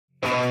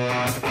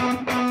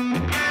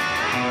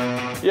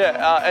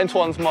Yeah,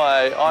 Antoine's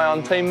my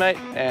Ion teammate,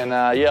 and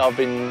yeah, I've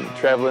been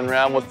travelling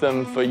around with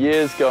them for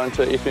years, going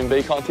to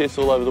FMB contests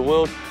all over the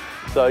world.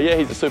 So yeah,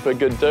 he's a super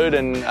good dude,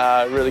 and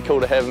really cool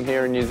to have him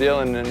here in New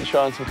Zealand and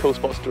showing some cool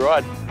spots to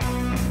ride.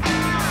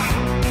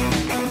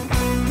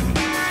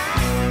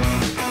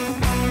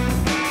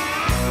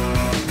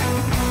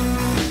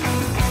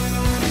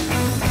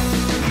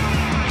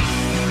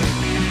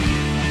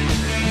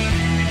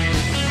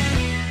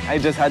 I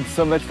just had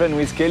so much fun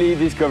with Kelly,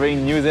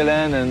 discovering New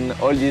Zealand and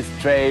all these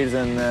trails,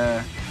 and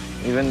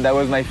even that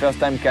was my first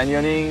time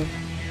canyoning.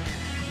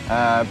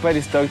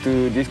 Pretty stoked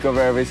to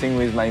discover everything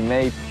with my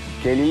mate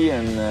Kelly,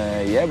 and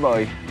yeah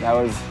boy, that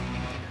was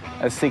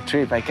a sick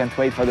trip. I can't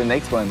wait for the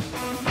next one.